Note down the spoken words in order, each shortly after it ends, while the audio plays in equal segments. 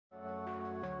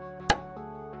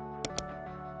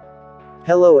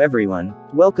Hello everyone,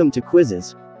 welcome to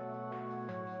quizzes.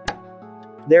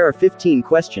 There are 15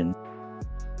 questions.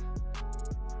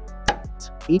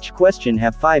 Each question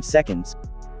have 5 seconds.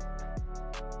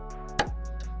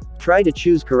 Try to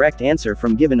choose correct answer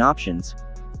from given options.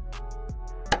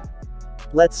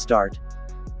 Let's start.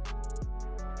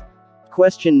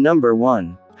 Question number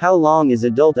 1. How long is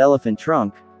adult elephant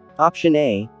trunk? Option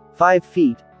A, 5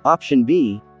 feet, option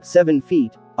B, 7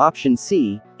 feet, option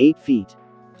C, 8 feet.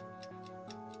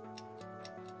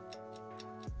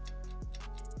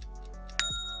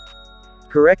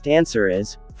 Correct answer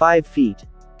is 5 feet.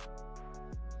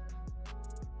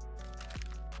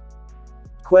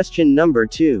 Question number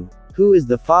 2. Who is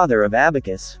the father of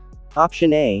abacus?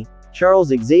 Option A,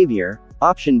 Charles Xavier,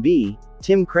 option B,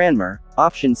 Tim Cranmer,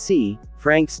 option C,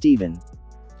 Frank Stephen.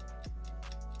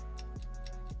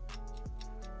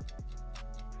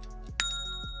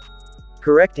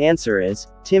 Correct answer is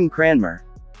Tim Cranmer.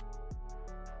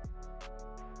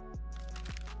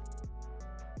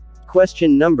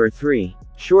 Question number 3.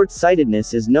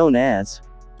 Short-sightedness is known as?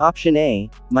 Option A,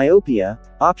 myopia,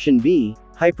 option B,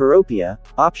 hyperopia,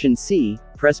 option C,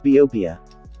 presbyopia.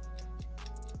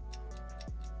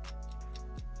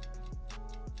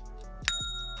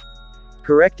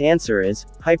 Correct answer is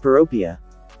hyperopia.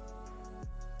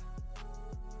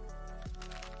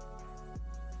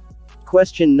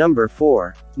 Question number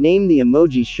 4. Name the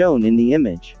emoji shown in the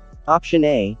image. Option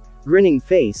A, grinning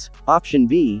face, option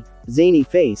B, zany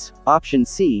face, option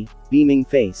C, beaming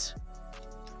face.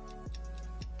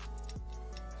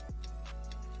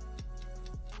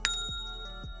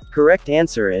 Correct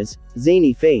answer is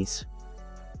zany face.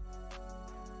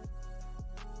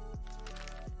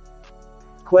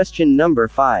 Question number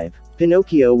 5.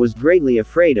 Pinocchio was greatly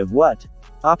afraid of what?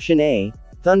 Option A,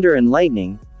 thunder and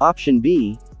lightning, option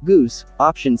B, goose,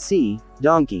 option C,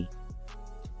 donkey.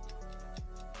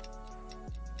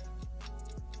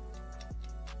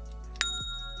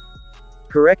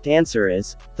 Correct answer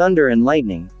is thunder and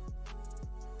lightning.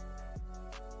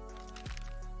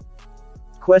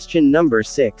 Question number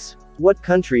 6. What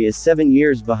country is 7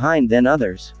 years behind than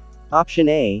others? Option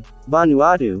A,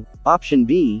 Vanuatu, option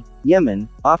B, Yemen,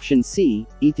 option C,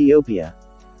 Ethiopia.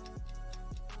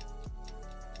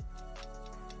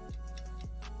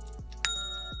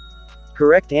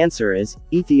 Correct answer is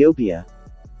Ethiopia.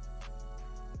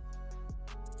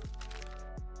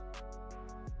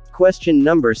 Question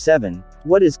number 7.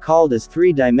 What is called as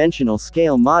three-dimensional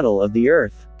scale model of the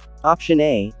Earth? Option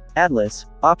A, atlas,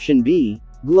 option B,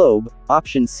 globe,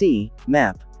 option C,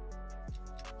 map.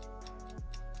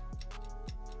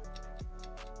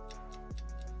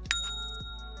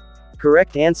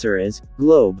 Correct answer is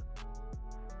globe.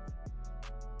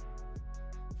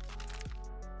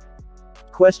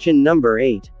 Question number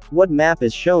 8. What map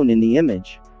is shown in the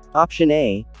image? Option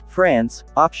A, France,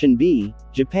 option B,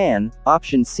 Japan,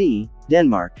 option C,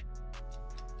 Denmark.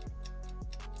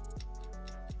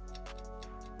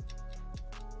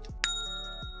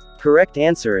 Correct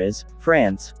answer is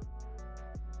France.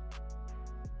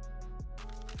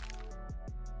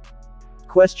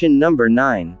 Question number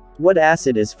 9. What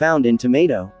acid is found in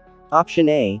tomato? Option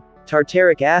A,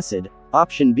 tartaric acid,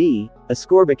 option B,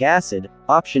 ascorbic acid,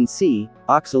 option C,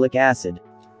 oxalic acid.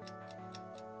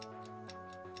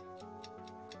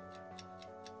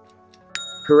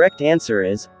 Correct answer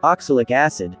is oxalic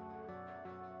acid.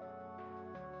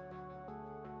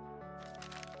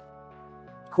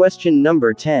 Question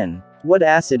number 10. What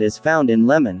acid is found in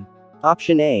lemon?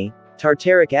 Option A,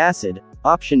 tartaric acid,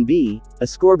 option B,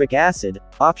 ascorbic acid,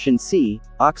 option C,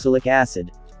 oxalic acid.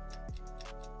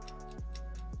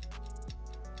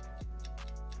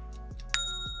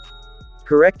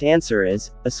 Correct answer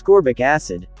is ascorbic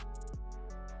acid.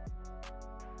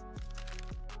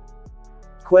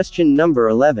 Question number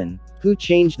 11. Who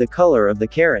changed the color of the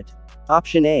carrot?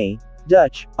 Option A,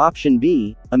 Dutch, option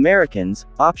B, Americans,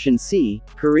 option C,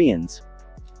 Koreans.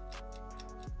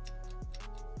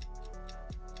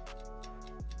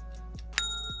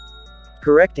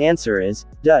 Correct answer is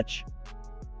Dutch.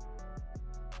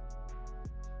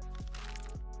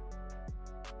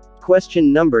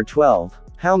 Question number 12.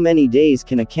 How many days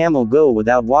can a camel go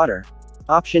without water?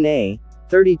 Option A,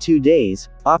 32 days,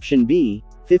 option B,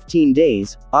 15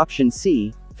 days, option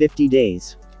C, 50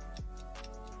 days.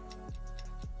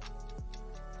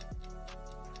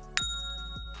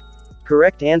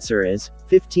 Correct answer is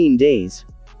 15 days.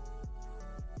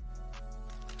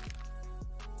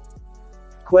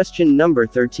 Question number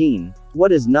 13.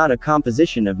 What is not a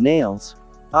composition of nails?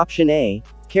 Option A,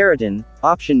 keratin,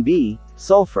 option B,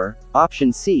 sulfur,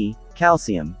 option C,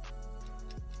 calcium.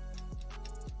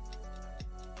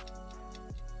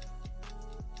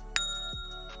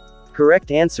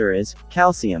 Correct answer is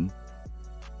calcium.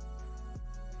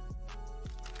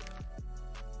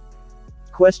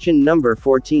 Question number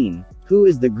 14. Who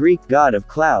is the Greek god of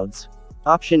clouds?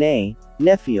 Option A,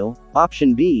 Nephil.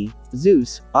 Option B,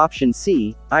 Zeus. Option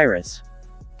C, Iris.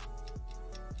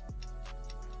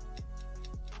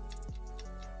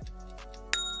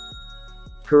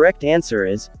 Correct answer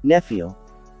is Nephil.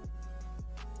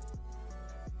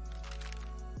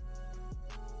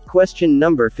 Question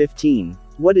number 15.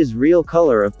 What is real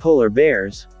color of polar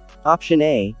bears? Option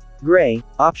A, gray.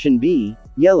 Option B,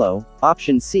 yellow.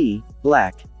 Option C,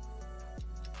 black.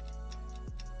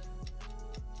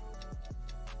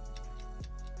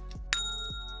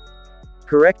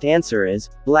 Correct answer is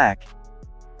black.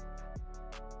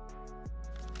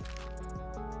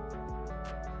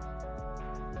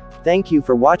 Thank you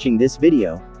for watching this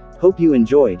video. Hope you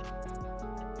enjoyed.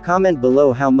 Comment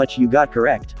below how much you got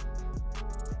correct.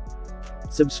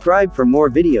 Subscribe for more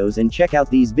videos and check out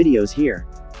these videos here.